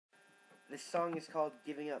This song is called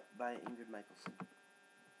Giving Up by Ingrid Michaelson.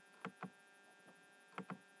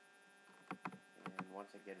 And once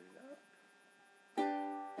I get it up.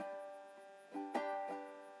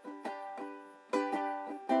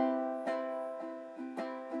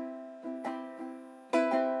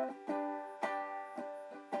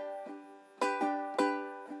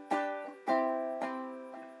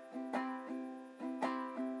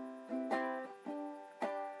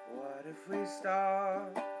 What if we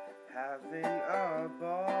stop having a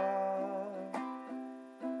ball?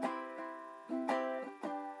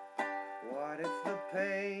 What if the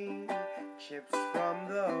paint chips from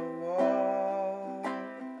the wall?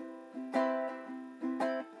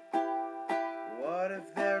 What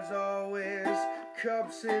if there's always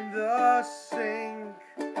cups in the sink?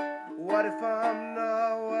 What if I'm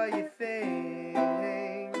not what you think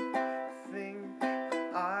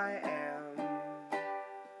I am?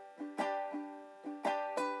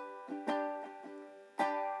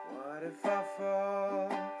 What if I fall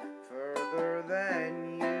further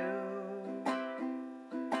than you?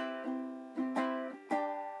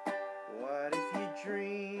 What if you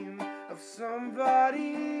dream of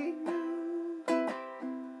somebody new?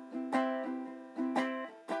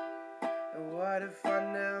 And what if I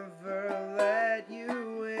never let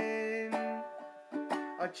you in?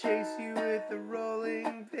 I'll chase you with a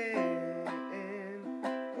rolling pin.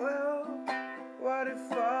 Well, what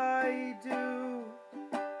if I do?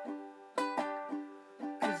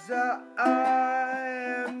 'Cause I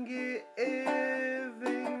am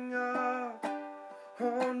giving up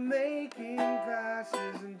on making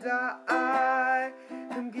passes, and I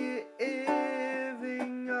am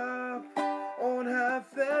giving up on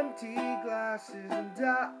half-empty glasses, and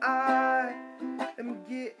I am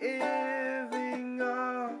giving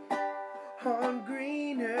up on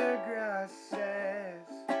greener grasses.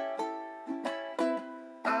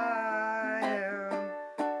 I am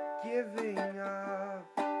giving up.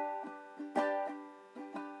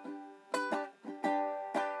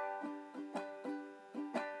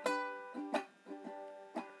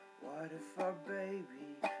 What if our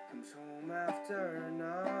baby comes home after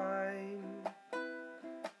 9?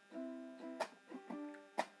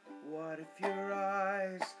 What if your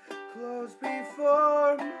eyes close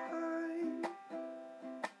before mine?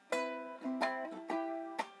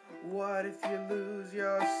 What if you lose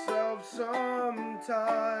yourself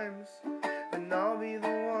sometimes, and I'll be the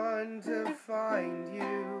one to find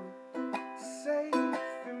you safe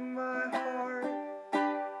in my heart?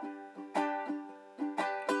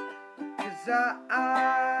 'Cause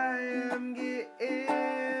I am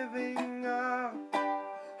giving up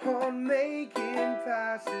on making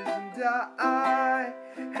passes, and I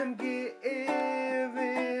am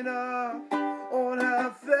giving up on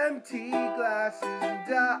half-empty glasses,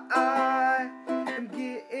 and I